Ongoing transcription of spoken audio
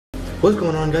What's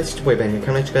going on, guys? It's your boy Ben here,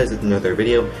 coming at you guys with another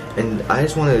video, and I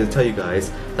just wanted to tell you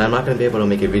guys that I'm not going to be able to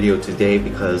make a video today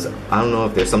because I don't know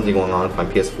if there's something going on with my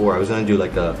PS4. I was going to do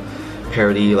like a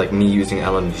parody, like me using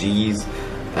LMGs,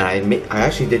 and I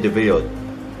actually did the video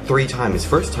 3 times.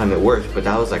 First time it worked, but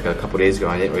that was like a couple days ago.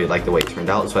 I didn't really like the way it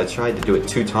turned out, so I tried to do it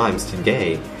 2 times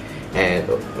today, and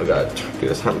oh god, do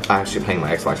this. I'm actually playing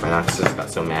my Xbox right now because I just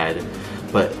got so mad.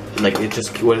 But like it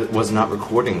just was not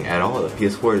recording at all. The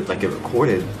PS4, like, it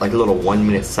recorded like little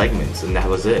 1-minute segments, and that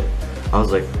was it. I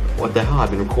was like, what the hell? I've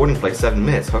been recording for like 7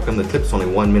 minutes. How come the clip's only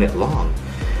 1 minute long?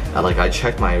 Like, I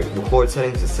checked my record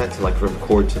settings. It's set to like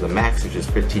record to the max, which is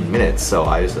 15 minutes. So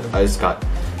I just got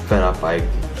fed up. I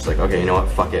was like, okay, you know what?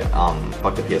 Fuck it.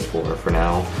 Fuck the PS4 for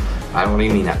now. I don't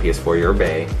even mean that PS4. You're a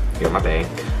bae. You're my bae.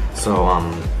 So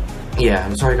yeah,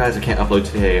 I'm sorry guys, I can't upload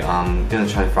today. I'm gonna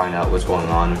try to find out what's going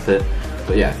on with it.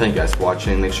 But yeah, thank you guys for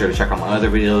watching. Make sure to check out my other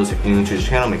videos. If you're new to the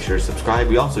channel, make sure to subscribe.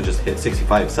 We also just hit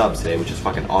 65 subs today, which is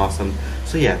fucking awesome.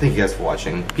 So yeah, thank you guys for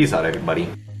watching. Peace out, everybody.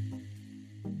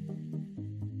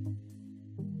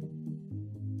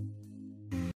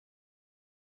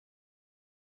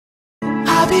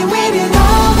 I've been waiting